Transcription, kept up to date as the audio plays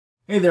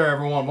Hey there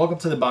everyone, welcome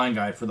to the buying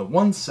guide for the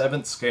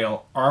 1/7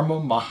 scale ARRMA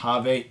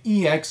MOJAVE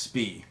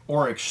EXB,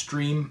 or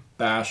Extreme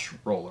Bash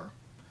Roller.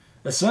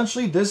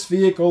 Essentially, this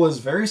vehicle is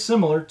very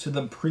similar to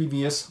the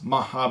previous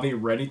MOJAVE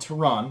Ready to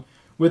Run,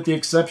 with the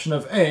exception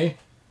of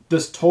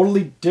this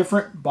totally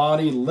different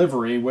body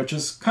livery, which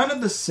is kind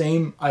of the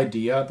same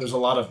idea. There's a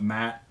lot of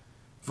matte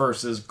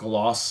versus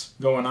gloss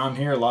going on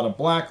here, a lot of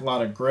black, a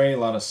lot of gray, a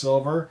lot of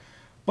silver,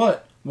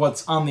 but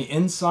what's on the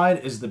inside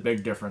is the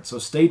big difference, so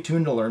stay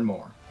tuned to learn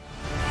more.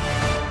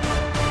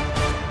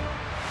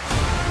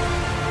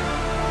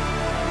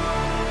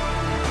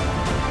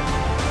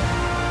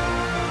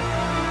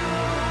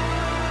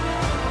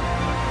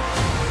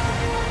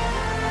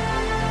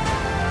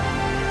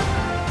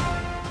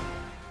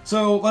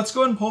 So let's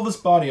go ahead and pull this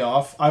body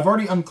off. I've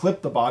already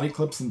unclipped the body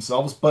clips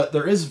themselves, but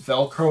there is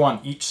Velcro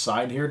on each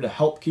side here to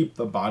help keep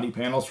the body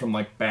panels from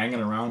like banging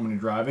around when you're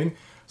driving.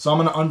 So I'm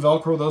gonna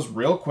unvelcro those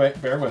real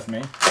quick, bear with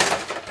me.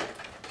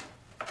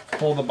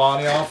 Pull the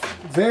body off.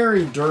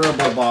 Very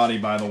durable body,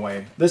 by the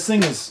way. This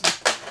thing is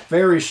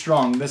very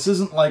strong. This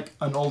isn't like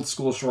an old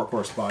school short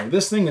course body.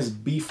 This thing is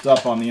beefed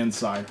up on the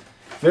inside.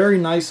 Very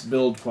nice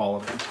build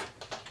quality.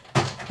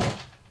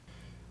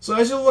 So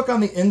as you look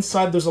on the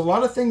inside, there's a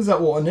lot of things that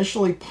will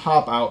initially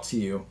pop out to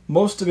you.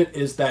 Most of it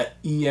is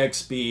that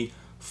EXB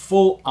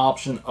full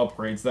option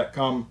upgrades that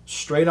come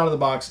straight out of the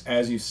box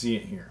as you see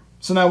it here.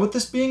 So now with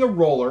this being a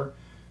roller,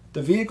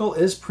 the vehicle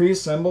is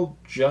pre-assembled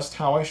just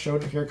how I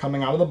showed it here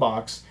coming out of the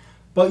box,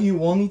 but you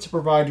will need to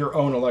provide your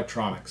own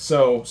electronics.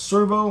 So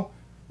servo,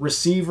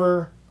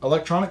 receiver,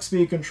 electronic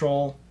speed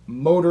control,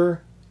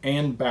 motor,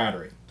 and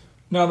battery.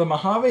 Now the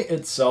MOJAVE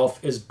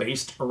itself is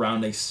based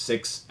around a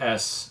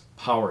 6S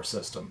power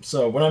system.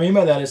 So what I mean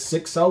by that is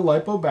 6-cell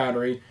LiPo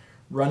battery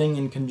running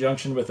in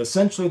conjunction with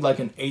essentially like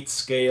an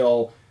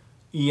 8-scale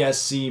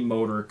ESC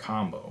motor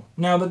combo.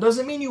 Now that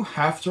doesn't mean you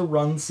have to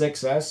run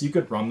 6S. You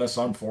could run this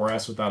on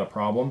 4S without a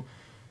problem.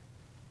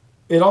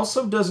 It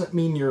also doesn't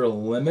mean you're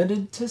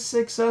limited to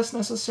 6S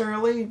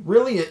necessarily.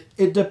 Really,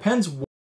 it depends